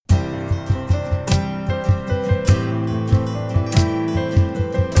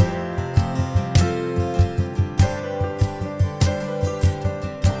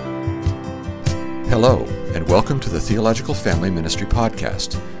Hello, and welcome to the Theological Family Ministry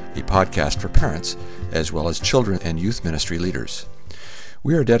Podcast, a podcast for parents as well as children and youth ministry leaders.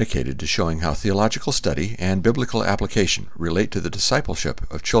 We are dedicated to showing how theological study and biblical application relate to the discipleship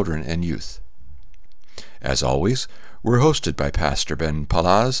of children and youth. As always, we're hosted by Pastor Ben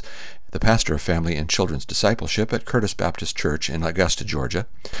Palaz, the pastor of family and children's discipleship at Curtis Baptist Church in Augusta, Georgia,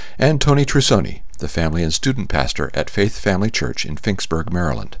 and Tony Trusoni, the family and student pastor at Faith Family Church in Finksburg,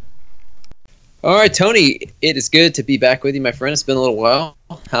 Maryland. All right, Tony, it is good to be back with you, my friend. It's been a little while.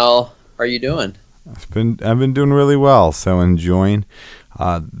 How are you doing? I've been doing really well. So enjoying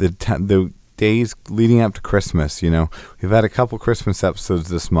the days leading up to Christmas. You know, we've had a couple Christmas episodes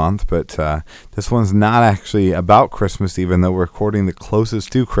this month, but this one's not actually about Christmas, even though we're recording the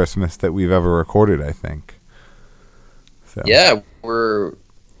closest to Christmas that we've ever recorded, I think. So. Yeah, we're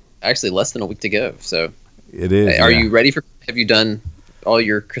actually less than a week to go. So it is. Are you ready for? Have you done all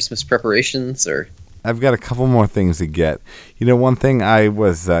your Christmas preparations, or? I've got a couple more things to get. You know, one thing I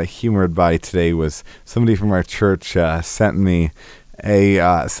was humored by today was somebody from our church sent me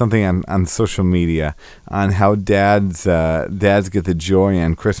something on social media on how dads get the joy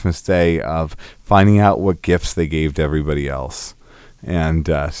on Christmas Day of finding out what gifts they gave to everybody else. And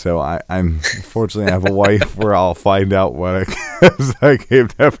so I'm fortunately I have a wife where I'll find out what gifts I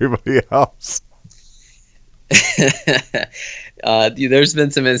gave to everybody else. There's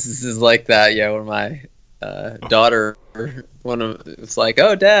been some instances like that, yeah, where my daughter, it's like,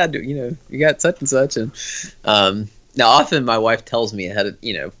 oh, Dad, you got such and such, and now often my wife tells me ahead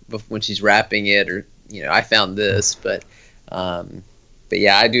of, when she's wrapping it, or I found this, but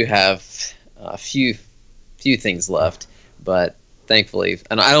yeah, I do have a few things left, but thankfully,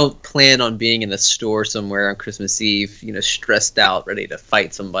 and I don't plan on being in a store somewhere on Christmas Eve, stressed out, ready to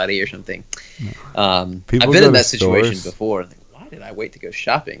fight somebody or something. I've been in that situation before. Why did I wait to go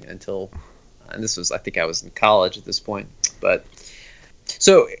shopping until? And this was, I think I was in college at this point. But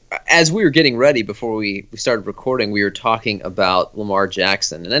so as we were getting ready before we started recording, we were talking about Lamar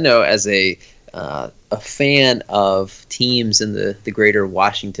Jackson, and I know as a fan of teams in the greater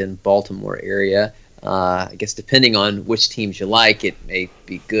Washington, Baltimore area. I guess depending on which teams you like, it may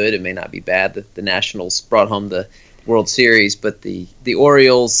be good, it may not be bad. The Nationals brought home the World Series, but the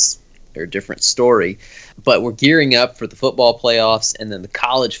Orioles are a different story. But we're gearing up for the football playoffs, and then the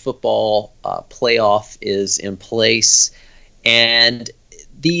college football playoff is in place. And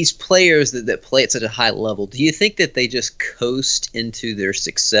these players that play at such a high level, do you think that they just coast into their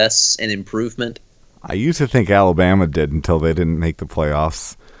success and improvement? I used to think Alabama did until they didn't make the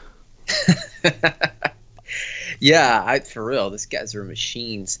playoffs. Yeah, for real, these guys are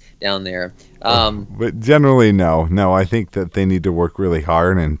machines down there. But generally, no. I think that they need to work really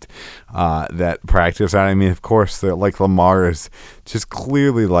hard and that practice. I mean, of course, like Lamar is just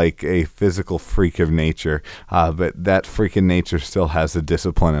clearly like a physical freak of nature, but that freak of nature still has to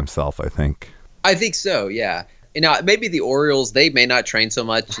discipline himself, I think. I think so, yeah. Now, maybe the Orioles, they may not train so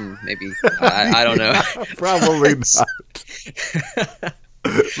much, and maybe, I don't know. Probably not.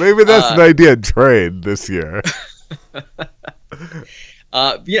 Maybe that's an idea to trade this year.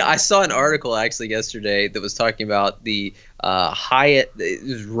 I saw an article actually yesterday that was talking about the Hyatt. It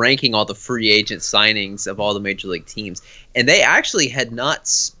was ranking all the free agent signings of all the major league teams, and they actually had not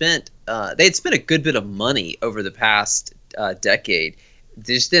spent. They had spent a good bit of money over the past decade.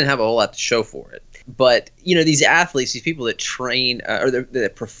 They just didn't have a whole lot to show for it. But these athletes, these people that train or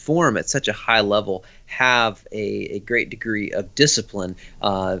that perform at such a high level, have a great degree of discipline,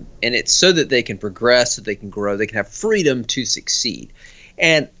 and it's so that they can progress, so they can grow, they can have freedom to succeed.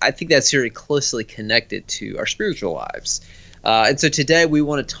 And I think that's very closely connected to our spiritual lives. And so today we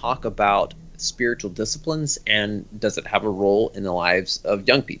want to talk about spiritual disciplines, and does it have a role in the lives of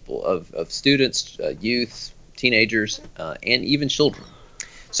young people, of students, youth, teenagers, and even children.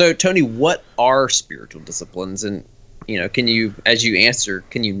 So, Tony, what are spiritual disciplines? And, can you, as you answer,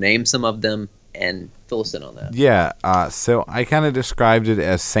 can you name some of them and fill us in on that? Yeah, so I kind of described it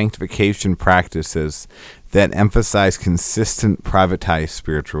as sanctification practices that emphasize consistent privatized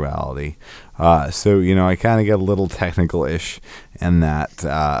spirituality. So, I kind of get a little technical-ish in that,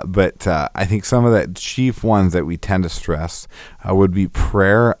 but I think some of the chief ones that we tend to stress would be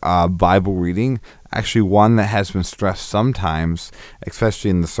prayer, Bible reading. Actually, one that has been stressed sometimes, especially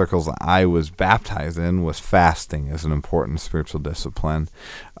in the circles I was baptized in, was fasting as an important spiritual discipline.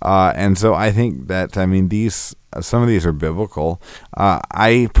 And so I think that, some of these are biblical.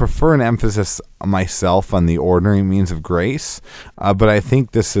 I prefer an emphasis myself on the ordinary means of grace, but I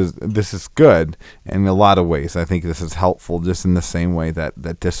think this is good in a lot of ways. I think this is helpful just in the same way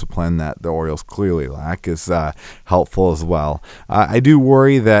that discipline that the Orioles clearly lack is helpful as well. I do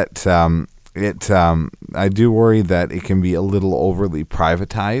worry that I do worry that it can be a little overly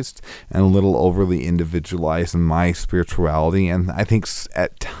privatized and a little overly individualized in my spirituality. And I think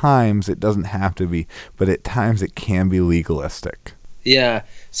at times it doesn't have to be, but at times it can be legalistic. Yeah.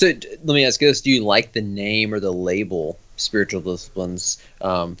 So let me ask you this. Do you like the name or the label spiritual disciplines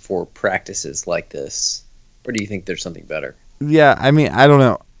for practices like this? Or do you think there's something better? Yeah, I mean, I don't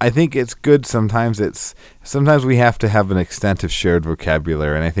know. I think it's good sometimes. Sometimes we have to have an extent of shared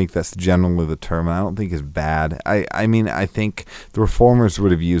vocabulary, and I think that's generally the term, and I don't think it's bad. I mean, I think the Reformers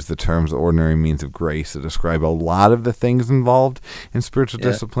would have used the terms ordinary means of grace to describe a lot of the things involved in spiritual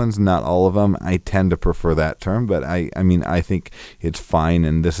disciplines, not all of them. I tend to prefer that term, but I mean, I think it's fine,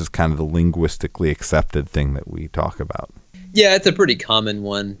 and this is kind of the linguistically accepted thing that we talk about. Yeah, it's a pretty common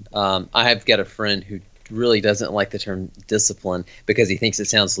one. I have got a friend who really doesn't like the term discipline because he thinks it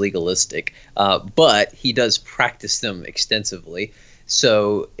sounds legalistic, but he does practice them extensively,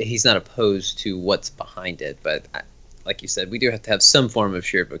 so he's not opposed to what's behind it. But like you said, we do have to have some form of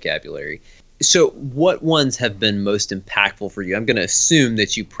shared vocabulary. So what ones have been most impactful for you? I'm going to assume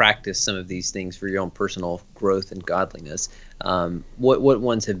that you practice some of these things for your own personal growth and godliness. What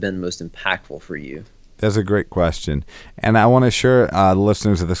ones have been most impactful for you? That's a great question, and I want to assure the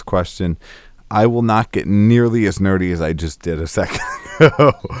listeners of this question, I will not get nearly as nerdy as I just did a second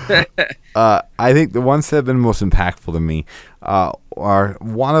ago. I think the ones that have been most impactful to me are,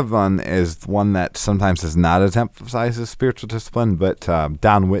 one of them is one that sometimes is not as emphasized as spiritual discipline, but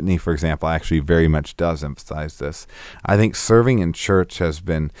Don Whitney, for example, actually very much does emphasize this. I think serving in church has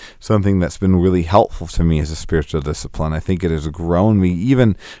been something that's been really helpful to me as a spiritual discipline. I think it has grown me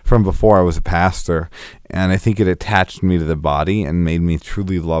even from before I was a pastor, and I think it attached me to the body and made me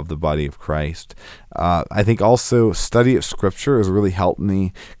truly love the body of Christ. I think also study of Scripture has really helped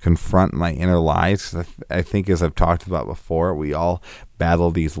me confront my inner lies. I think, as I've talked about before, we all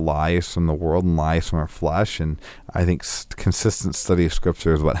battle these lies from the world and lies from our flesh, and I think consistent study of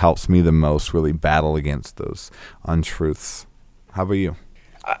Scripture is what helps me the most really battle against those untruths. How about you?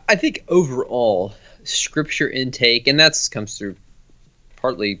 I think overall, Scripture intake, and that comes through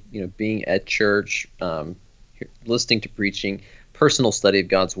partly, being at church, listening to preaching, personal study of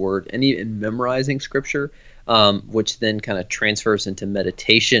God's Word, and even memorizing Scripture, which then kind of transfers into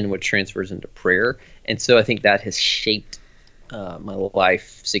meditation, which transfers into prayer. And so I think that has shaped my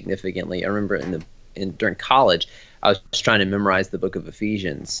life significantly. I remember during college, I was trying to memorize the book of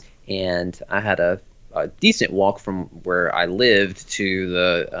Ephesians, and I had a decent walk from where I lived to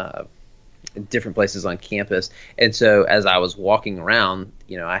the different places on campus. And so as I was walking around,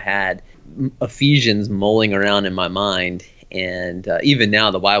 I had Ephesians mulling around in my mind. And even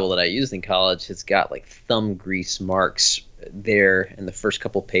now, the Bible that I used in college has got like thumb grease marks there in the first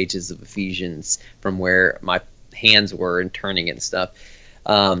couple pages of Ephesians from where my hands were and turning it and stuff.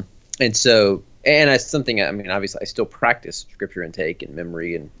 And it's something, obviously I still practice Scripture intake and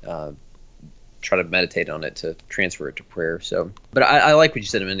memory and try to meditate on it to transfer it to prayer. So, but I like what you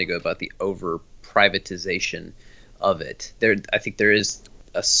said a minute ago about the over privatization of it. I think there is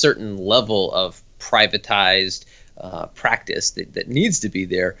a certain level of privatized practice that needs to be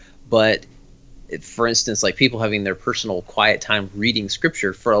there. But for instance, like people having their personal quiet time reading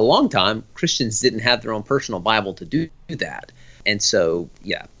Scripture, for a long time, Christians didn't have their own personal Bible to do that. And so,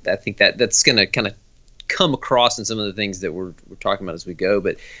 yeah, I think that's going to kind of come across in some of the things that we're talking about as we go.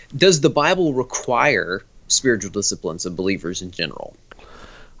 But does the Bible require spiritual disciplines of believers in general?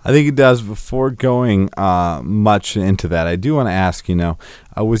 I think it does. Before going much into that, I do want to ask,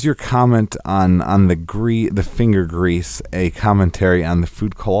 was your comment on the finger grease a commentary on the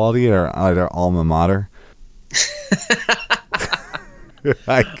food quality or our alma mater?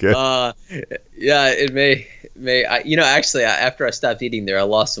 Yeah, it may. Actually, after I stopped eating there, I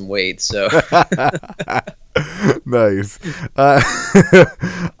lost some weight. So nice.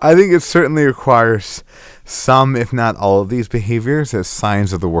 I think it certainly requires some, if not all, of these behaviors as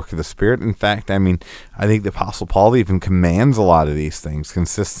signs of the work of the Spirit. In fact, I think the Apostle Paul even commands a lot of these things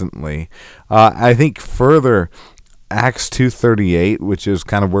consistently. I think further, Acts 2:38, which is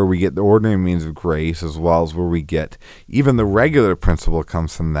kind of where we get the ordinary means of grace, as well as where we get even the regular principle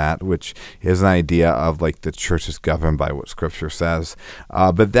comes from that, which is an idea of like the church is governed by what Scripture says.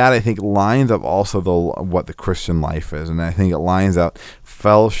 But that, I think, lines up also what the Christian life is, and I think it lines out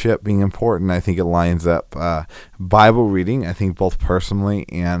fellowship being important. I think it lines up Bible reading, I think both personally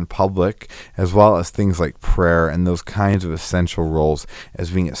and public, as well as things like prayer and those kinds of essential roles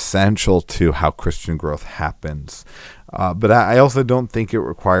as being essential to how Christian growth happens. But I also don't think it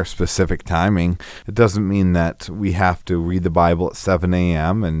requires specific timing. It doesn't mean that we have to read the Bible at 7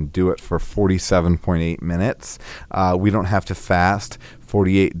 a.m. and do it for 47.8 minutes. We don't have to fast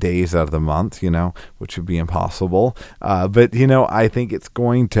 48 days out of the month, which would be impossible. But I think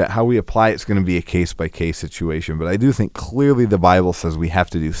how we apply it's going to be a case-by-case situation. But I do think clearly the Bible says we have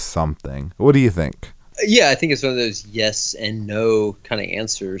to do something. What do you think? Yeah, I think it's one of those yes and no kind of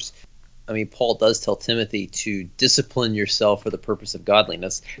answers. I mean, Paul does tell Timothy to discipline yourself for the purpose of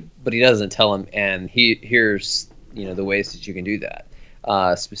godliness, but he doesn't tell him, and here's the ways that you can do that.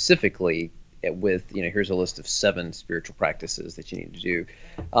 Specifically, with here's a list of 7 spiritual practices that you need to do.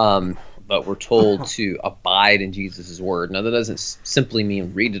 But we're told to abide in Jesus' word. Now, that doesn't simply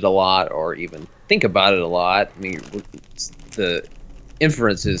mean read it a lot or even think about it a lot. I mean, the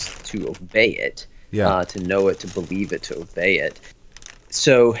inference is to obey it, to know it, to believe it, to obey it.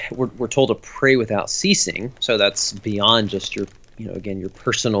 So we're told to pray without ceasing. So that's beyond just your, your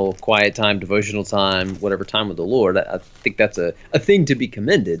personal quiet time, devotional time, whatever time with the Lord. I think that's a thing to be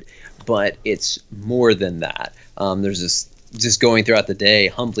commended, but it's more than that. There's this just going throughout the day,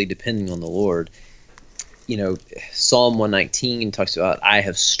 humbly depending on the Lord. Psalm 119 talks about,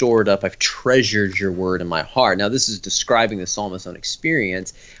 I've treasured your word in my heart. Now, this is describing the psalmist's own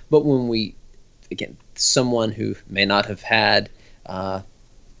experience, but when someone who may not have had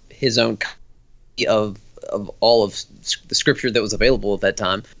his own copy of all of the scripture that was available at that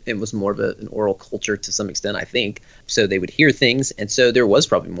time. It was more of an oral culture to some extent, I think. So they would hear things, and so there was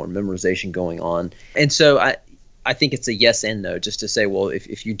probably more memorization going on. And so I think it's a yes and no, just to say, well,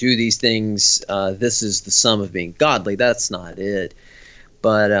 if you do these things, this is the sum of being godly. That's not it.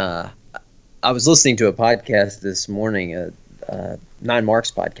 But I was listening to a podcast this morning, 9 Marks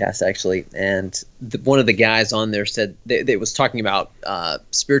podcast, actually, and one of the guys on there said they was talking about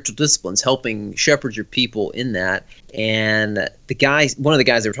spiritual disciplines, helping shepherd your people in that. And one of the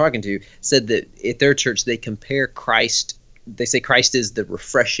guys they were talking to said that at their church they compare Christ. They say Christ is the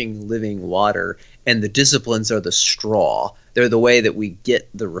refreshing living water, and the disciplines are the straw. They're the way that we get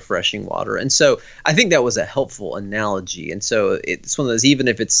the refreshing water. And so I think that was a helpful analogy. And so it's one of those, even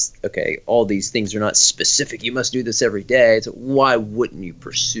if it's, okay, all these things are not specific, you must do this every day. It's why wouldn't you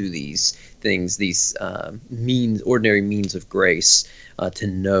pursue these things, these ordinary means of grace to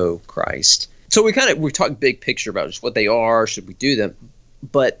know Christ? So we talked big picture about just what they are, should we do them?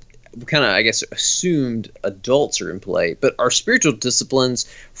 But we kind of, I guess, assumed adults are in play. But are spiritual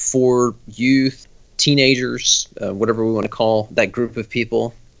disciplines for youth, teenagers, whatever we want to call that group of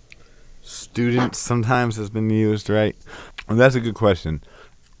people? Students sometimes has been used, right? And that's a good question.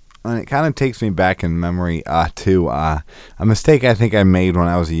 And it kind of takes me back in memory to a mistake I think I made when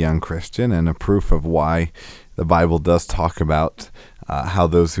I was a young Christian, and a proof of why the Bible does talk about how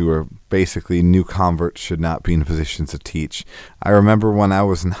those who are basically new converts should not be in positions to teach. I remember when I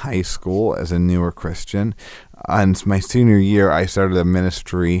was in high school as a newer Christian, and my senior year, I started a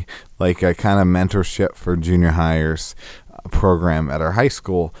ministry, like a kind of mentorship for junior hires program at our high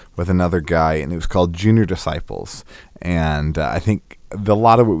school with another guy, and it was called Junior Disciples. And I think a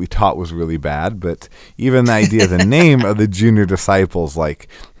lot of what we taught was really bad, but even the idea, the name of the Junior Disciples,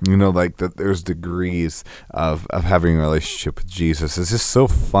 that there's degrees of having a relationship with Jesus, is just so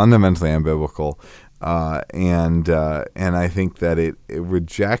fundamentally unbiblical. And I think that it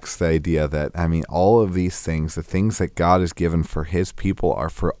rejects the idea that, all of these things, the things that God has given for his people are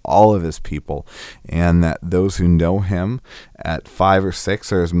for all of his people, and that those who know him at 5 or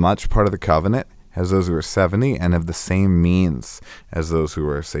 6 are as much part of the covenant as those who are 70, and have the same means as those who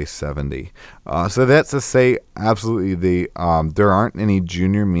are, say, 70. So that's to say, absolutely, there aren't any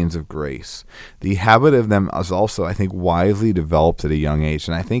junior means of grace. The habit of them is also, I think, wisely developed at a young age.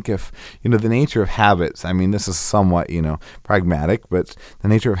 And I think if, the nature of habits, this is somewhat, pragmatic, but the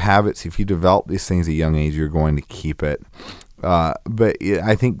nature of habits, if you develop these things at a young age, you're going to keep it. But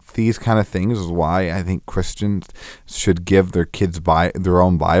I think these kind of things is why I think Christians should give their kids their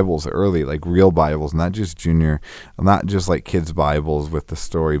own Bibles early, like real Bibles, not just like kids' Bibles with the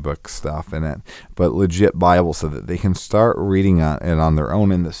storybook stuff in it, but legit Bibles, so that they can start reading it on their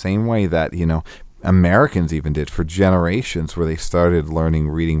own in the same way that, Americans even did for generations, where they started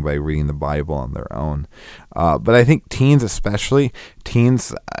reading by reading the Bible on their own. But I think teens especially,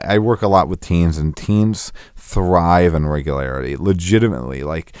 I work a lot with teens, and teens thrive in regularity, legitimately.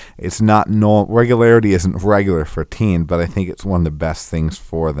 Like, it's not regularity isn't regular for a teen, but I think it's one of the best things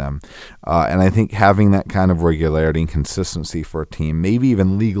for them. And I think having that kind of regularity and consistency for a teen, maybe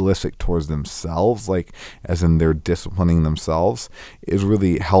even legalistic towards themselves, like as in they're disciplining themselves, is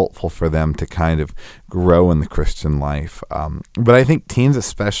really helpful for them to kind of grow in the Christian life. But I think teens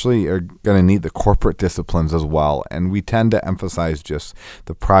especially are going to need the corporate discipline disciplines as well. And we tend to emphasize just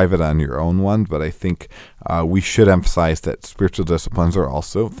the private on your own one, but I think we should emphasize that spiritual disciplines are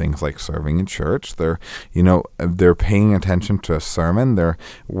also things like serving in church. They're paying attention to a sermon. They're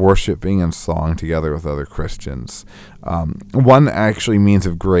worshiping and song together with other Christians. One actually means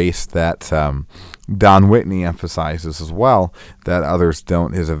of grace that Don Whitney emphasizes as well that others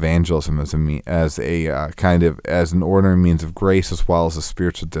don't is evangelism as an ordinary means of grace as well as a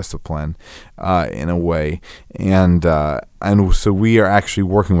spiritual discipline in a way, and so we are actually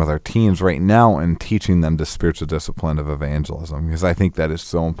working with our teens right now and teaching them the spiritual discipline of evangelism, because I think that is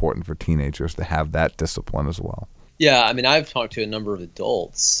so important for teenagers to have that discipline as well. Yeah, I mean, I've talked to a number of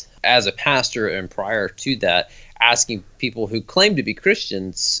adults as a pastor and prior to that, asking people who claim to be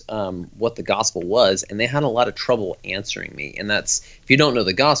Christians what the gospel was, and they had a lot of trouble answering me. And that's, if you don't know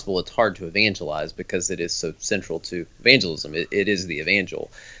the gospel, it's hard to evangelize because it is so central to evangelism. It is the evangel.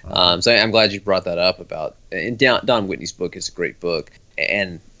 So I'm glad you brought that up about, and Don Whitney's book is a great book,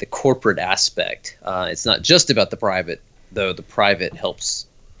 and the corporate aspect. It's not just about the private, though the private helps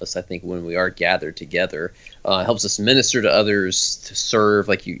us, I think, when we are gathered together, helps us minister to others, to serve,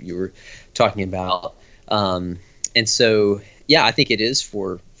 like you were talking about. And so, yeah, I think it is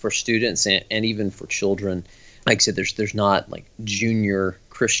for students and even for children. Like I said, there's not like junior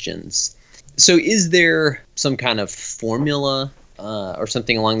Christians. So is there some kind of formula or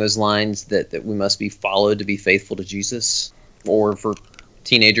something along those lines that we must be followed to be faithful to Jesus, or for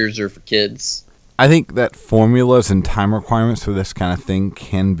teenagers or for kids? I think that formulas and time requirements for this kind of thing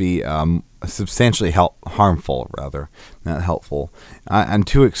can be substantially harmful, rather, not helpful. On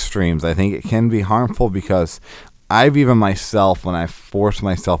two extremes, I think it can be harmful because I've even myself, when I force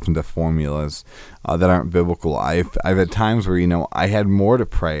myself into formulas that aren't biblical, I've had times where, I had more to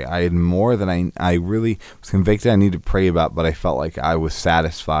pray. I had more that I really was convicted I needed to pray about, but I felt like I was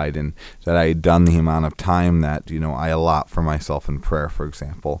satisfied and that I had done the amount of time that, I allot for myself in prayer, for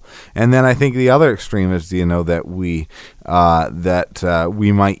example. And then I think the other extreme is, that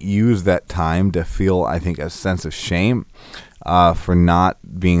we might use that time to feel, I think, a sense of shame for not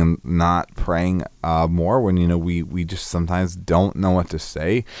praying more when we just sometimes don't know what to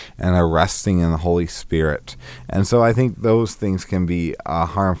say and are resting in the Holy Spirit. And so I think those things can be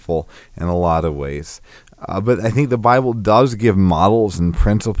harmful in a lot of ways. But I think the Bible does give models and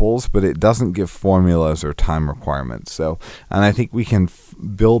principles, but it doesn't give formulas or time requirements. And I think we can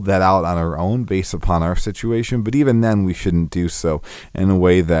build that out on our own based upon our situation. But even then, we shouldn't do so in a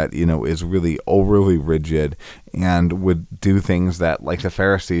way that, is really overly rigid and would do things that, like the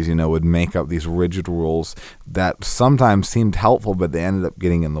Pharisees, would make up these rigid rules that sometimes seemed helpful, but they ended up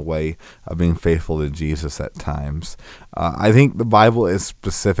getting in the way of being faithful to Jesus at times. I think the Bible is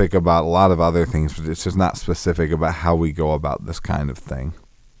specific about a lot of other things, but it's just not specific about how we go about this kind of thing.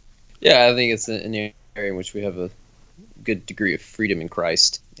 Yeah, I think it's an area in which we have a good degree of freedom in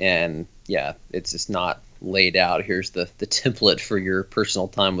Christ. And yeah, it's just not laid out. Here's the template for your personal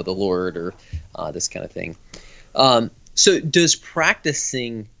time with the Lord, or this kind of thing. So does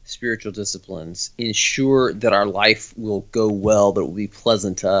practicing spiritual disciplines ensure that our life will go well, that it will be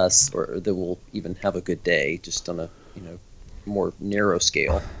pleasant to us, or that we'll even have a good day, just on a more narrow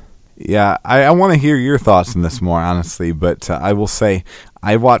scale? Yeah, I want to hear your thoughts on this more, honestly, but I will say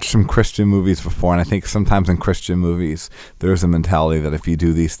I've watched some Christian movies before, and I think sometimes in Christian movies there's a mentality that if you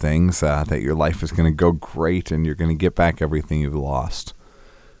do these things, that your life is going to go great and you're going to get back everything you've lost.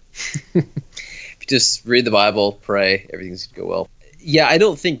 If you just read the Bible, pray, everything's going to go well. Yeah, I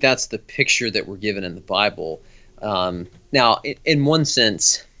don't think that's the picture that we're given in the Bible. Now, in one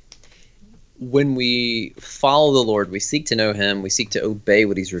sense, when we follow the Lord, we seek to know Him, we seek to obey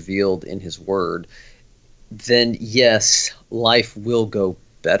what He's revealed in His Word, then yes, life will go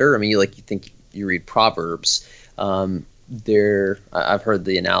better. I mean, you think you read Proverbs. I've heard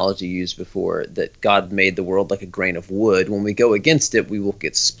the analogy used before that God made the world like a grain of wood. When we go against it, we will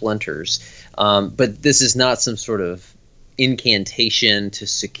get splinters. But this is not some sort of incantation to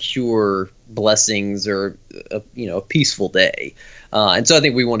secure blessings or a peaceful day. And so I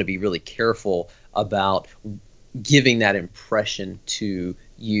think we want to be really careful about giving that impression to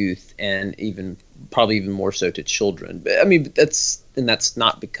youth, and probably even more so to children. But I mean, that's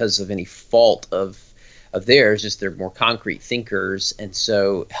not because of any fault of theirs, just they're more concrete thinkers, and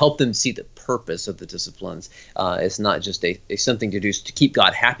so help them see the purpose of the disciplines. It's not just a something to do to keep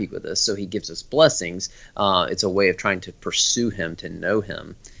God happy with us, so He gives us blessings. It's a way of trying to pursue Him, to know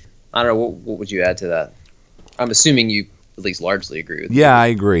Him. I don't know, what would you add to that? I'm assuming you at least largely agree with Yeah, I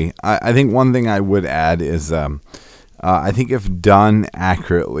agree. I think one thing I would add is I think if done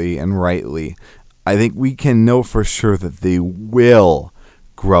accurately and rightly, I think we can know for sure that they will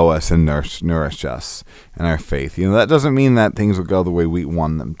grow us and nourish us in our faith. That doesn't mean that things will go the way we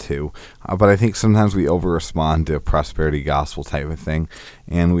want them to, but I think sometimes we over-respond to a prosperity gospel type of thing,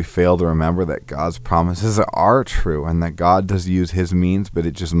 and we fail to remember that God's promises are true and that God does use his means, but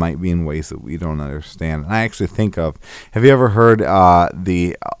it just might be in ways that we don't understand. And I actually think of, have you ever heard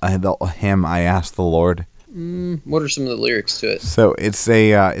the hymn, I Ask the Lord? What are some of the lyrics to it? So it's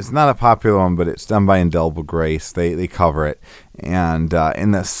it's not a popular one, but it's done by Indelible Grace. They cover it, and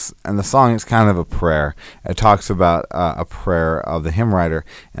in the song, it's kind of a prayer. It talks about a prayer of the hymn writer,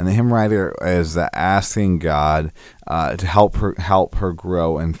 and the hymn writer is asking God to help her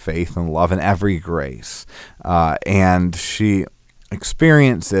grow in faith and love and every grace, and she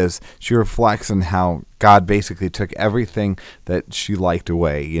reflects on how God basically took everything that she liked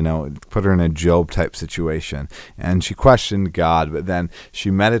away, put her in a Job type situation, and she questioned God, but then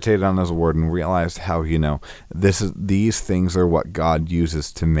she meditated on his word and realized how, these things are what God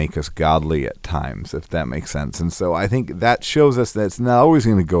uses to make us godly at times, if that makes sense. And so I think that shows us that it's not always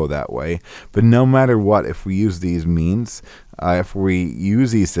going to go that way, but no matter what, if we use these means, if we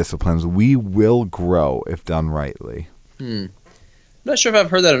use these disciplines, we will grow if done rightly. I'm not sure if I've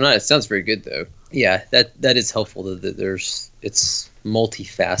heard that or not. It sounds very good, though. Yeah, that is helpful. That it's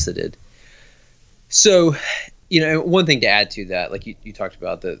multifaceted. So, one thing to add to that, like you talked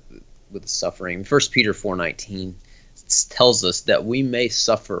about with the suffering. 1 Peter 4:19 tells us that we may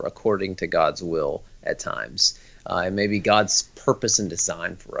suffer according to God's will at times. It may be God's purpose and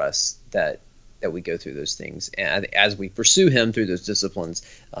design for us that we go through those things, and as we pursue Him through those disciplines,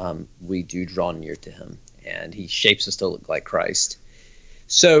 we do draw near to Him, and He shapes us to look like Christ.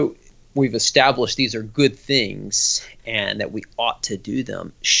 So we've established these are good things and that we ought to do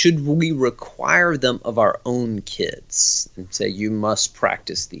them. Should we require them of our own kids and say, you must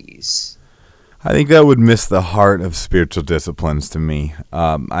practice these? I think that would miss the heart of spiritual disciplines to me.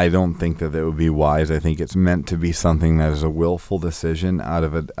 I don't think that would be wise. I think it's meant to be something that is a willful decision out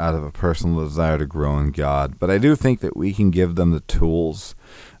of a personal desire to grow in God. But I do think that we can give them the tools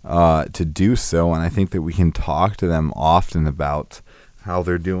to do so, and I think that we can talk to them often about how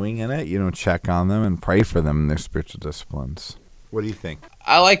they're doing in it, check on them and pray for them in their spiritual disciplines. What do you think?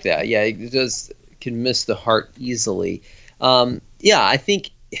 I like that. Yeah, it can miss the heart easily. I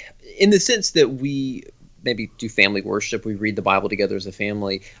think in the sense that we maybe do family worship, we read the Bible together as a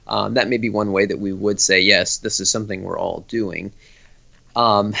family, that may be one way that we would say, yes, this is something we're all doing.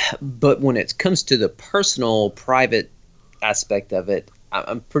 But when it comes to the personal, private aspect of it,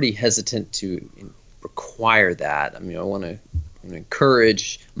 I'm pretty hesitant to require that. I mean, I want to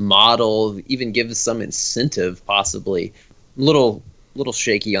encourage, model, even give some incentive, possibly. Little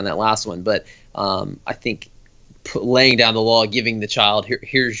shaky on that last one, but I think laying down the law, giving the child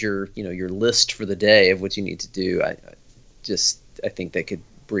here's your your list for the day of what you need to do. I think that could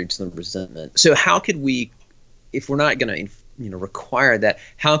breed some resentment. So how could we, if we're not going to require that,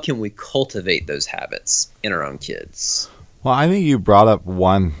 how can we cultivate those habits in our own kids? Well, I think you brought up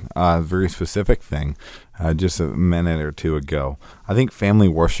one very specific thing just a minute or two ago. I think family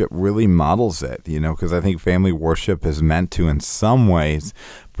worship really models it, because I think family worship is meant to, in some ways,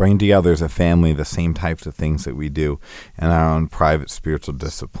 bring together as a family the same types of things that we do in our own private spiritual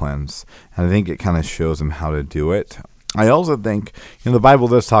disciplines. And I think it kind of shows them how to do it. I also think, the Bible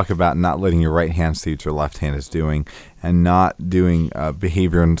does talk about not letting your right hand see what your left hand is doing and not doing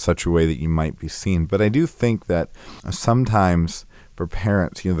behavior in such a way that you might be seen. But I do think that sometimes for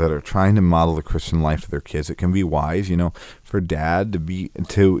parents, that are trying to model the Christian life to their kids, it can be wise, for dad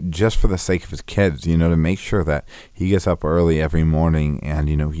to just for the sake of his kids, to make sure that he gets up early every morning and,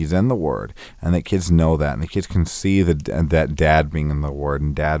 he's in the Word, and that kids know that, and the kids can see that dad being in the Word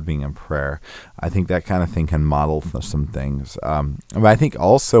and dad being in prayer. I think that kind of thing can model some things. But I think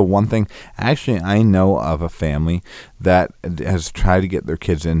also one thing, actually, I know of a family that has tried to get their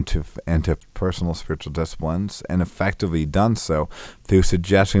kids into personal spiritual disciplines and effectively done so through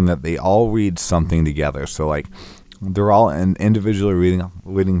suggesting that they all read something together. So, like, they're all individually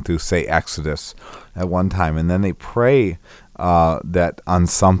reading through, say, Exodus at one time, and then they pray that on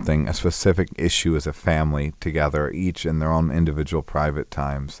something, a specific issue as a family together, each in their own individual private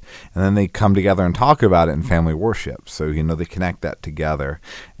times. And then they come together and talk about it in family worship. So, they connect that together.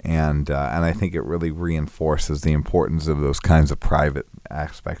 And I think it really reinforces the importance of those kinds of private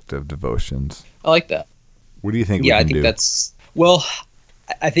aspect of devotions. I like that. What do you think we can do? I think that's,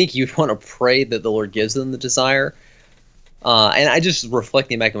 I think you'd want to pray that the Lord gives them the desire. And I just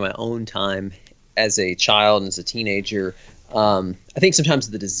reflecting back on my own time as a child and as a teenager, I think sometimes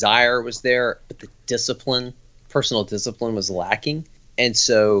the desire was there, but the personal discipline was lacking. And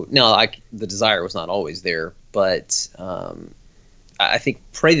so, the desire was not always there, but I think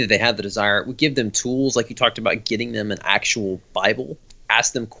pray that they have the desire. We give them tools, like you talked about, getting them an actual Bible,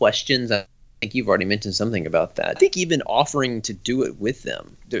 ask them questions. I think you've already mentioned something about that. I think even offering to do it with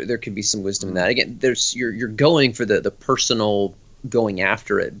them, there could be some wisdom in that. Again, you're going for the personal going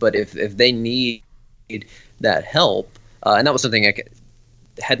after it, but if they need that help, and that was something I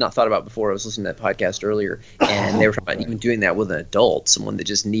had not thought about before. I was listening to that podcast earlier, and they were talking about even doing that with an adult, someone that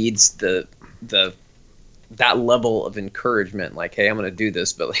just needs that level of encouragement, like, hey, I'm going to do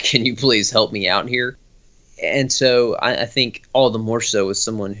this, but like, can you please help me out here? And so I think all the more so with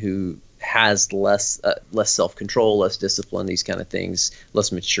someone who has less self-control, less discipline, these kind of things,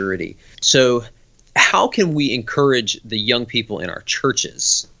 less maturity. So how can we encourage the young people in our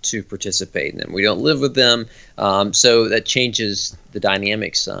churches to participate in them? We don't live with them, so that changes the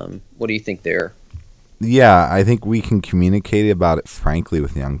dynamics. What do you think there? Yeah, I think we can communicate about it frankly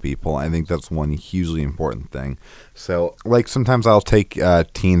with young people. I think that's one hugely important thing. So, like, sometimes I'll take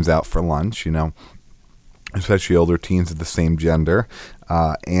teens out for lunch, especially older teens of the same gender.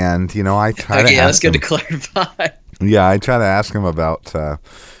 And, I try to ask that's good them, to clarify. Yeah, I try to ask them about,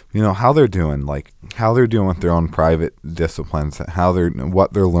 how they're doing, like how they're doing with their own private disciplines,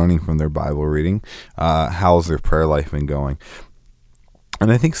 what they're learning from their Bible reading, how's their prayer life been going.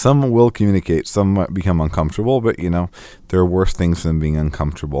 And I think some will communicate, some might become uncomfortable, but, there are worse things than being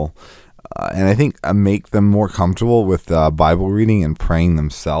uncomfortable. And I think make them more comfortable with Bible reading and praying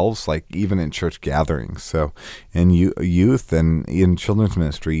themselves, like even in church gatherings. So in youth and in children's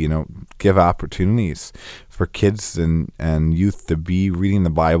ministry, give opportunities for kids and youth to be reading the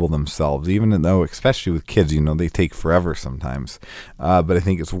Bible themselves, even though, especially with kids, they take forever sometimes. But I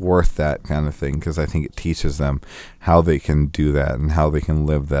think it's worth that kind of thing because I think it teaches them how they can do that and how they can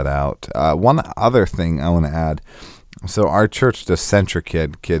live that out. One other thing I want to add. So our church does Centra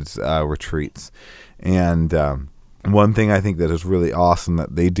Kids retreats, and one thing I think that is really awesome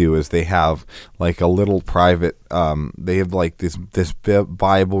that they do is they have like a little private, they have like this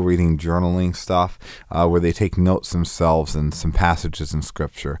Bible reading journaling stuff where they take notes themselves and some passages in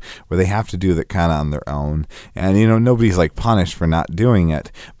Scripture where they have to do that kind of on their own. And, nobody's like punished for not doing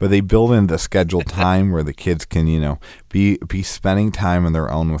it, but they build in the scheduled time where the kids can, be spending time on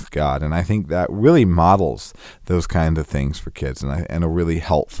their own with God. And I think that really models those kind of things for kids in a really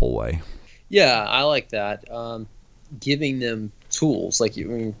helpful way. Yeah, I like that. Giving them tools,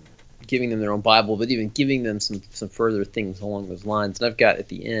 giving them their own Bible, but even giving them some further things along those lines. And I've got at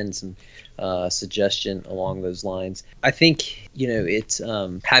the end some suggestion along those lines. I think it's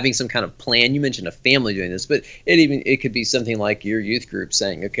having some kind of plan. You mentioned a family doing this, but it could be something like your youth group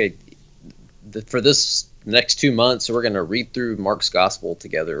saying, okay, for this next 2 months we're going to read through Mark's Gospel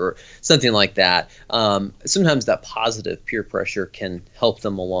together, or something like that. Sometimes that positive peer pressure can help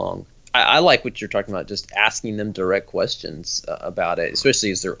them along. I like what you're talking about, just asking them direct questions about it,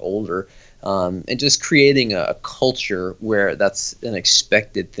 especially as they're older, and just creating a culture where that's an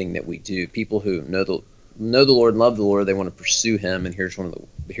expected thing that we do. People who know the Lord and love the Lord, they want to pursue Him, and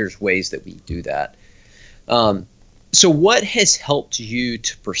here's ways that we do that. So what has helped you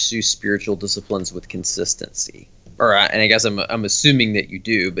to pursue spiritual disciplines with consistency? And I guess I'm assuming that you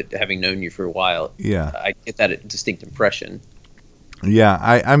do, but having known you for a while, yeah, I get that distinct impression. Yeah,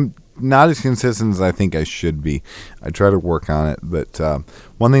 I'm not as consistent as I think I should be. I try to work on it, but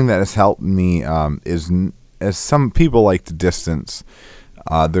one thing that has helped me is, as some people like to distance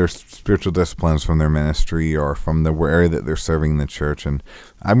their spiritual disciplines from their ministry or from the area that they're serving in the church, and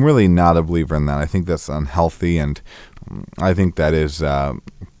I'm really not a believer in that. I think that's unhealthy, and I think that is.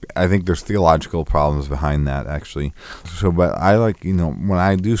 I think there's theological problems behind that, actually. So, but I like, when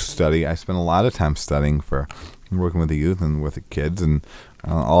I do study, I spend a lot of time studying for working with the youth and with the kids and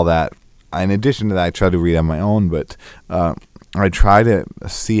all that. In addition to that, I try to read on my own, but I try to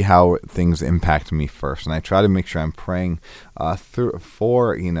see how things impact me first, and I try to make sure I'm praying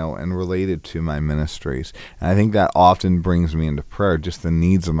for and related to my ministries. And I think that often brings me into prayer, just the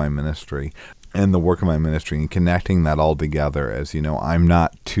needs of my ministry and the work of my ministry, and connecting that all together as, I'm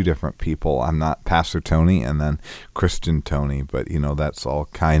not two different people. I'm not Pastor Tony and then Christian Tony, but, that's all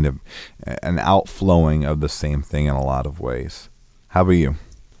kind of an outflowing of the same thing in a lot of ways. How about you?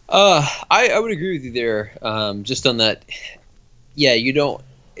 I would agree with you there. Just on that, yeah, you don't,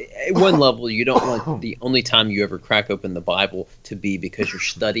 at one level, you don't want the only time you ever crack open the Bible to be because you're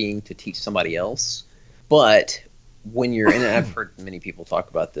studying to teach somebody else. But when you're in, and I've heard many people talk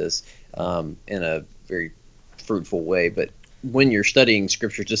about this in a very fruitful way, but when you're studying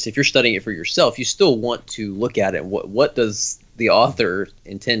Scripture, just if you're studying it for yourself, you still want to look at it. What does the author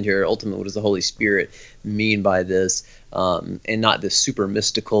intend here? Ultimately, what does the Holy Spirit mean by this? And not this super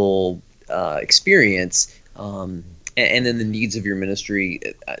mystical experience. and then the needs of your ministry.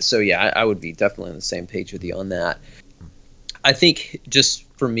 So yeah, I would be definitely on the same page with you on that. I think just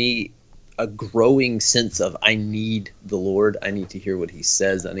for me, a growing sense of I need the Lord. I need to hear what He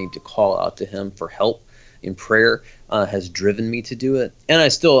says. I need to call out to Him for help in prayer has driven me to do it. And I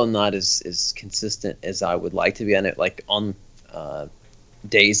still am not as consistent as I would like to be on it. Like on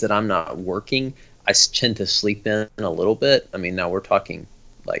days that I'm not working, I tend to sleep in a little bit. I mean, now we're talking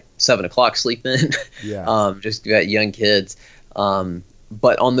like 7 o'clock sleep in. Yeah. Just got young kids.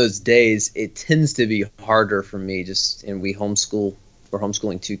 But on those days, it tends to be harder for me. And we're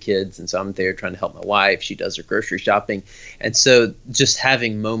homeschooling 2 kids, and so I'm there trying to help my wife. She does her grocery shopping, and so just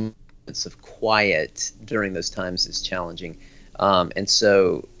having moments of quiet during those times is challenging. And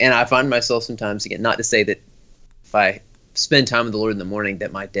I find myself sometimes, again, not to say that if I spend time with the Lord in the morning,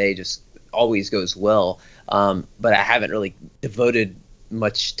 that my day just always goes well, but I haven't really devoted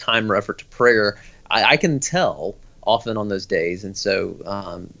much time or effort to prayer. I can tell often on those days, and so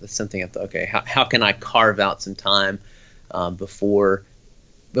that's something I thought, okay, how can I carve out some time before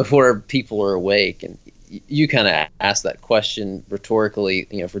people are awake? And you kind of asked that question rhetorically,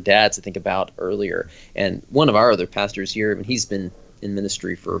 for dads to think about earlier. And one of our other pastors here, he's been in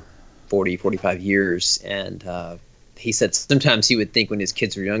ministry for 45 years, and he said sometimes he would think when his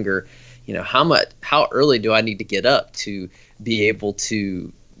kids were younger, how early do I need to get up to be able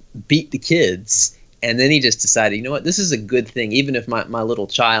to beat the kids? And then he just decided, you know what, this is a good thing. Even if my little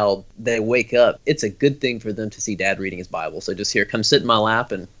child, they wake up, it's a good thing for them to see dad reading his Bible. So just here, come sit in my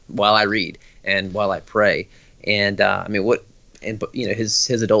lap and while I read and while I pray. And his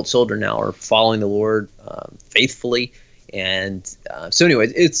adult children now are following the Lord faithfully. And so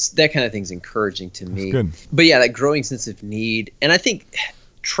anyway, it's that kind of thing's encouraging to me. Good. But yeah, that growing sense of need. And I think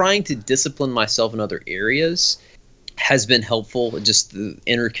trying to discipline myself in other areas has been helpful, just the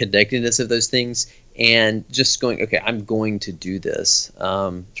interconnectedness of those things. And just going, okay, I'm going to do this.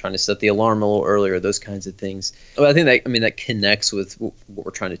 Trying to set the alarm a little earlier, those kinds of things. But I think that connects with what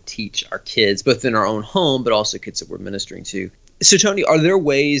we're trying to teach our kids, both in our own home, but also kids that we're ministering to. So, Tony, are there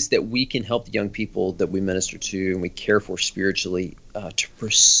ways that we can help the young people that we minister to and we care for spiritually to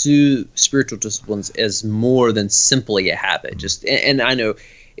pursue spiritual disciplines as more than simply a habit? And I know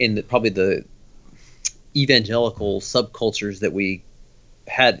in probably the evangelical subcultures that we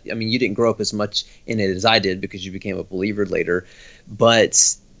had, you didn't grow up as much in it as I did because you became a believer later,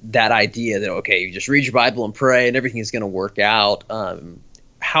 but that idea that, okay, you just read your Bible and pray and everything is going to work out.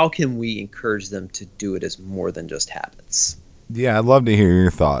 How can we encourage them to do it as more than just habits? Yeah, I'd love to hear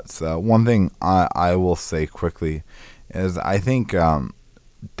your thoughts. One thing I will say quickly is I think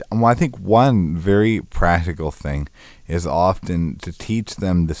one very practical thing is often to teach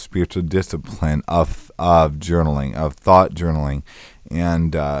them the spiritual discipline of journaling, of thought journaling,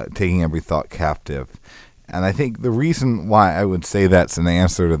 and taking every thought captive. And I think the reason why I would say that's an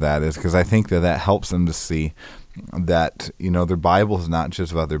answer to that is because I think that helps them to see that, their Bible is not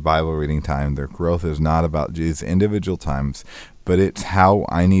just about their Bible reading time. Their growth is not about these individual times, but it's how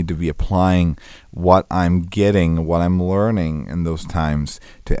I need to be applying what I'm getting, what I'm learning in those times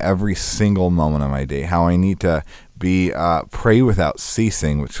to every single moment of my day. How I need to be pray without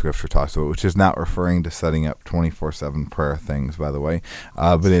ceasing, which Scripture talks about, which is not referring to setting up 24/7 prayer things, by the way,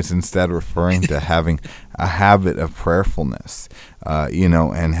 but it's instead referring to having a habit of prayerfulness,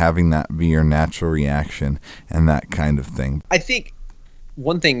 and having that be your natural reaction and that kind of thing. I think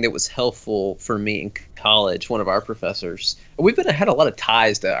one thing that was helpful for me in college, one of our professors, we've had a lot of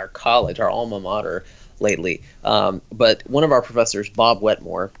ties to our college, our alma mater lately, but one of our professors, Bob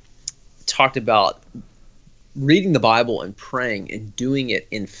Wetmore, talked about reading the Bible and praying and doing it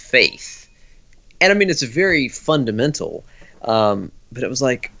in faith. And it's very fundamental, but it was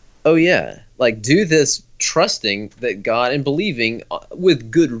like, oh yeah, like do this trusting that God and believing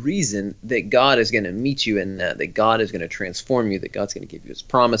with good reason that God is going to meet you in that God is going to transform you, that God's going to give you his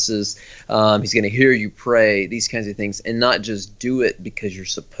promises, he's going to hear you pray, these kinds of things, and not just do it because you're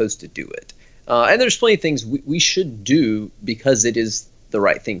supposed to do it. And there's plenty of things we should do because it is the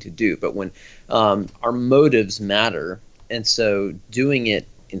right thing to do, but when our motives matter, and so doing it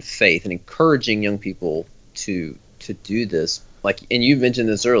in faith and encouraging young people to do this, and you mentioned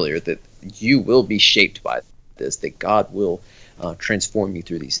this earlier, that you will be shaped by this, that God will transform you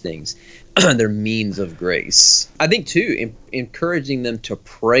through these things. They're means of grace. I think too, encouraging them to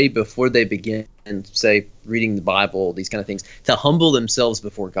pray before they begin, say reading the Bible, these kind of things, to humble themselves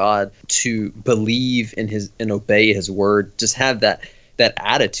before God, to believe in his and obey his word, just have that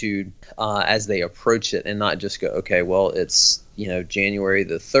attitude as they approach it, and not just go, okay, well, it's January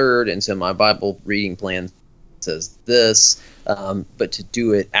the 3rd, and so my Bible reading plan says this, but to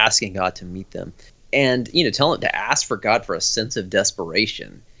do it asking God to meet them. and tell them to ask for God for a sense of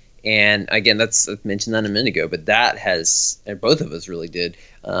desperation. And again, I mentioned that a minute ago, but that has, and both of us really did,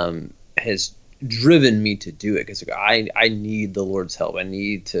 has driven me to do it, because I need the Lord's help. I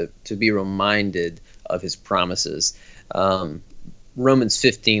need to be reminded of His promises. Romans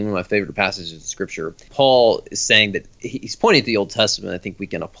 15, one of my favorite passages of Scripture, Paul is saying that he's pointing to the Old Testament. I think we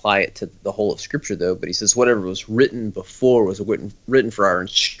can apply it to the whole of Scripture, though. But he says whatever was written before was written for our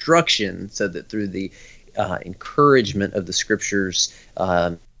instruction, so that through the encouragement of the Scriptures,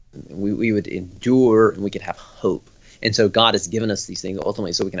 we would endure and we could have hope. And so God has given us these things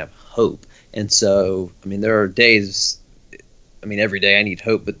ultimately so we can have hope. And so, there are days, every day I need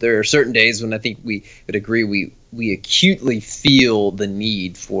hope, but there are certain days when I think we would agree we acutely feel the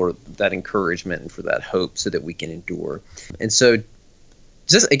need for that encouragement and for that hope so that we can endure. And so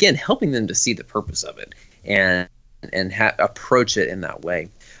just, again, helping them to see the purpose of it and approach it in that way.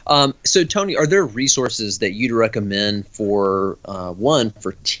 So, Tony, are there resources that you'd recommend for, one,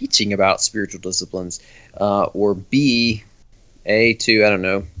 for teaching about spiritual disciplines, or B, I don't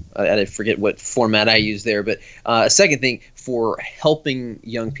know, I forget what format I use there, but a second thing, for helping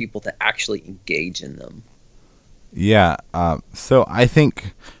young people to actually engage in them? Yeah, so I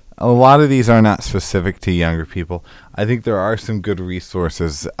think a lot of these are not specific to younger people. I think there are some good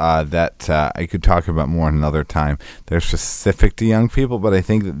resources that I could talk about more another time. They're specific to young people, but I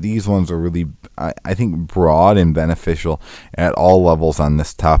think that these ones are really, I think, broad and beneficial at all levels on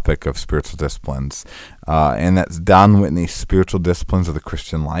this topic of spiritual disciplines. And that's Don Whitney's Spiritual Disciplines of the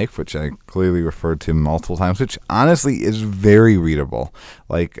Christian Life, which I clearly referred to multiple times, which honestly is very readable.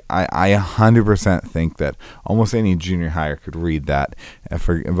 Like, I 100% think that almost any junior higher could read that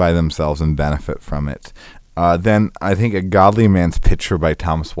by themselves and benefit from it. Then I think A Godly Man's Picture by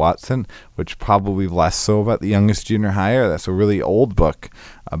Thomas Watson, which probably less so about the youngest junior higher. That's a really old book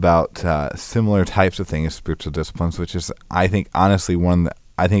about similar types of things, spiritual disciplines, which is, I think, honestly,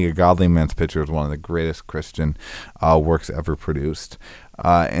 I think A Godly Man's Picture is one of the greatest Christian works ever produced.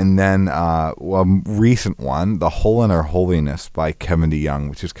 And then a recent one, The Whole Inner Holiness by Kevin DeYoung,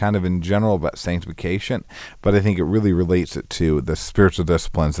 which is kind of in general about sanctification, but I think it really relates it to the spiritual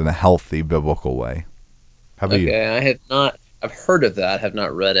disciplines in a healthy biblical way. How about you? I have not. I've heard of that. Have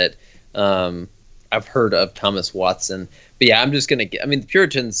not read it. I've heard of Thomas Watson, but yeah, I'm just gonna get. The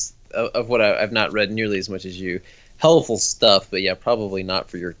Puritans of what I've not read nearly as much as you. Helpful stuff, but yeah, probably not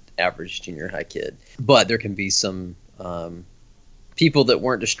for your average junior high kid. But there can be some people that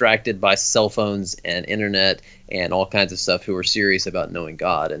weren't distracted by cell phones and internet and all kinds of stuff who are serious about knowing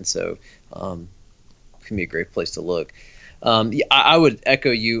God, and so it can be a great place to look. I would echo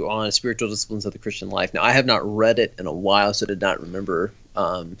you on Spiritual Disciplines of the Christian Life. Now, I have not read it in a while, so I did not remember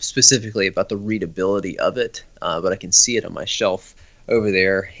specifically about the readability of it, but I can see it on my shelf over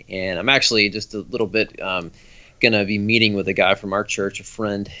there. And I'm actually just a little bit going to be meeting with a guy from our church, a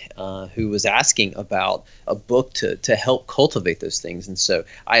friend, who was asking about a book to help cultivate those things. And so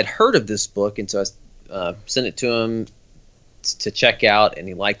I had heard of this book, and so I sent it to him to check out, and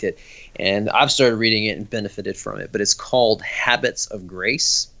he liked it. And I've started reading it and benefited from it. But it's called Habits of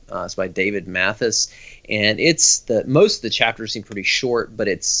Grace. It's by David Mathis, and most of the chapters seem pretty short, but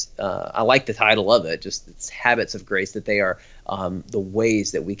I like the title of it. Just it's Habits of Grace, that they are the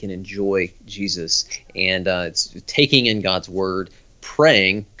ways that we can enjoy Jesus, and it's taking in God's Word,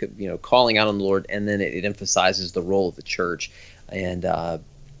 praying, calling out on the Lord, and then it emphasizes the role of the church. And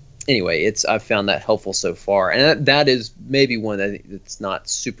anyway, I've found that helpful so far, and that is maybe one that's not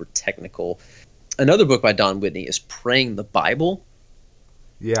super technical. Another book by Don Whitney is Praying the Bible.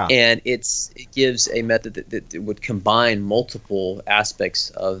 Yeah, and it gives a method that would combine multiple aspects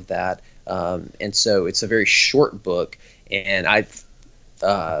of that, and so it's a very short book, and I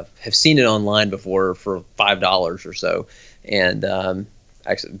have seen it online before for $5 or so, and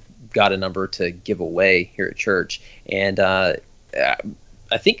actually got a number to give away here at church. And I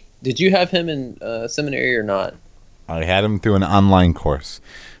think, did you have him in seminary or not? I had him through an online course.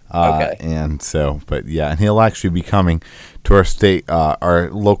 Okay. And so, but yeah, and he'll actually be coming to our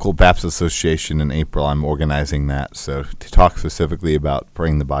local Baptist Association in April. I'm organizing that, so to talk specifically about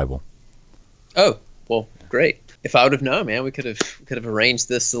praying the Bible. Oh, well, great. If I would have known, man, we could have arranged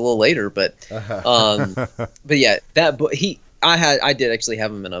this a little later, but yeah, that book, I did actually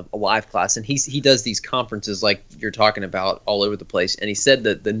have him in a live class, and he does these conferences like you're talking about all over the place. And he said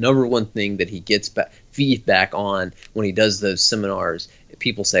that the number one thing that he gets feedback on when he does those seminars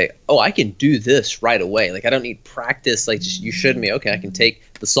people say, oh, I can do this right away. Like, I don't need practice. Like, just, you showed me, okay, I can take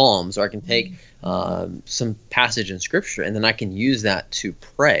the Psalms, or I can take some passage in Scripture, and then I can use that to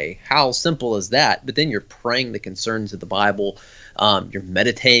pray. How simple is that? But then you're praying the concerns of the Bible. You're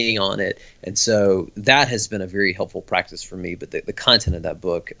meditating on it. And so that has been a very helpful practice for me. But the content of that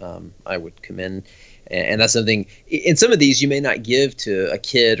book, I would commend. And that's something, in some of these you may not give to a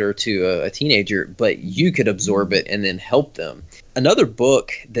kid or to a teenager, but you could absorb it and then help them. Another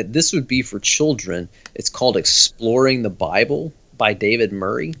book that this would be for children, it's called Exploring the Bible by David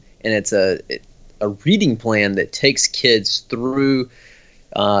Murray. And it's a reading plan that takes kids through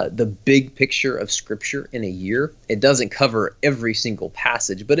the big picture of Scripture in a year. It doesn't cover every single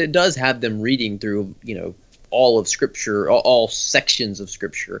passage, but it does have them reading through, all of Scripture, all sections of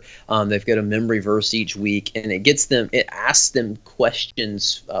Scripture. They've got a memory verse each week, and it asks them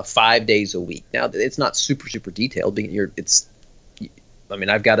questions 5 days a week. Now, it's not super detailed.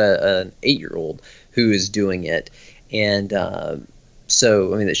 I've got an 8-year-old who is doing it, and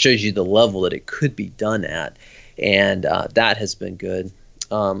so it shows you the level that it could be done at, and that has been good.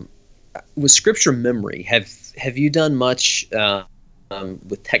 With Scripture memory, have you done much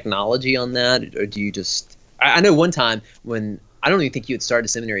with technology on that, or do you just? I know one time when I don't even think you had started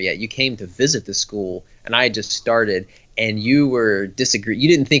seminary yet, you came to visit the school, and I had just started, and you were disagreeing. You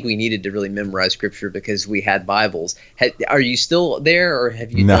didn't think we needed to really memorize Scripture because we had Bibles. Are you still there, or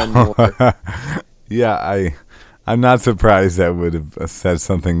have you done more? Yeah, I'm not surprised that would have said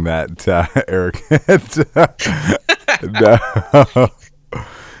something that arrogant.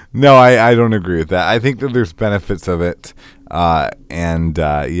 No, I don't agree with that. I think that there's benefits of it. I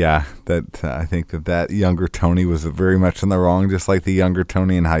think that younger Tony was very much in the wrong, just like the younger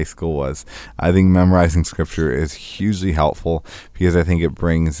Tony in high school was. I think memorizing Scripture is hugely helpful because I think it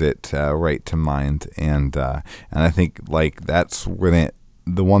brings it right to mind, and I think like that's when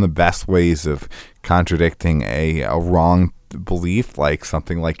one of the best ways of contradicting a wrong belief, like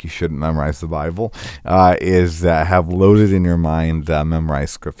something like you shouldn't memorize the Bible, is have loaded in your mind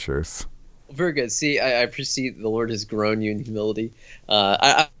memorized Scriptures. Very good. See, I appreciate the Lord has grown you in humility.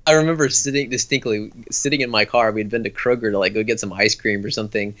 I remember sitting in my car. We'd been to Kroger to go get some ice cream or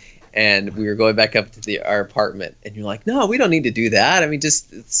something, and we were going back up to our apartment. And you're like, "No, we don't need to do that.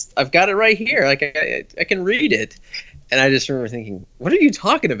 I've got it right here. I can read it." And I just remember thinking, "What are you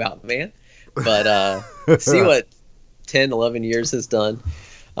talking about, man?" But see what 10, 11 years has done.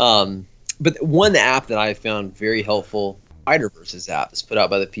 But one app that I found very helpful, Fighter Verses app, is put out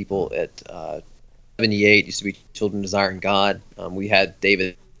by the people at 78, used to be Children Desiring God. We had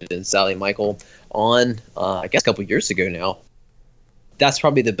David and Sally Michael on, I guess a couple years ago now. That's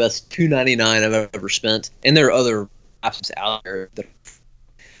probably the best $2.99 I've ever spent. And there are other apps out there that,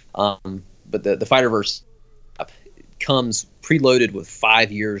 but the Fighterverse app comes preloaded with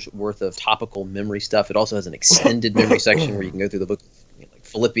 5 years worth of topical memory stuff. It also has an extended memory section where you can go through the book, like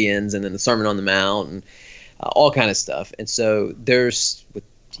Philippians and then the Sermon on the Mount and all kind of stuff. And so there's, with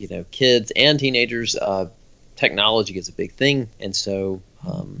kids and teenagers, technology is a big thing. And so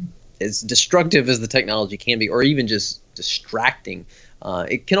as destructive as the technology can be, or even just distracting,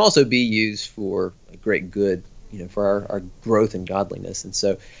 it can also be used for a great good, for our growth and godliness. And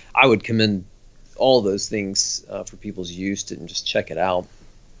so I would commend all those things for people's use and just check it out.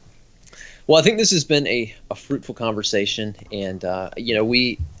 Well, I think this has been a fruitful conversation, and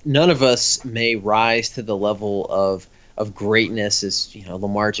none of us may rise to the level of greatness as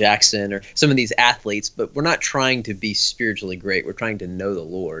Lamar Jackson or some of these athletes, but we're not trying to be spiritually great. We're trying to know the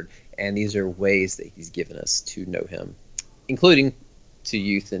Lord, and these are ways that He's given us to know Him, including to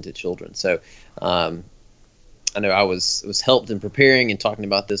youth and to children. So I know I was helped in preparing and talking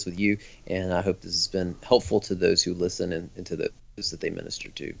about this with you, and I hope this has been helpful to those who listen and to those that they minister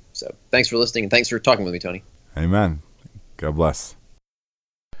to. So thanks for listening, and thanks for talking with me, Tony. Amen. God bless.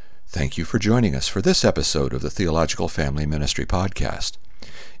 Thank you for joining us for this episode of the Theological Family Ministry Podcast.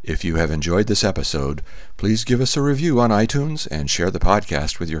 If you have enjoyed this episode, please give us a review on iTunes and share the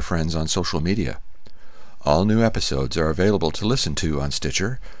podcast with your friends on social media. All new episodes are available to listen to on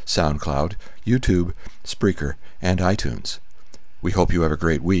Stitcher, SoundCloud, YouTube, Spreaker, and iTunes. We hope you have a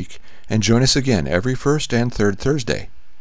great week, and join us again every first and third Thursday.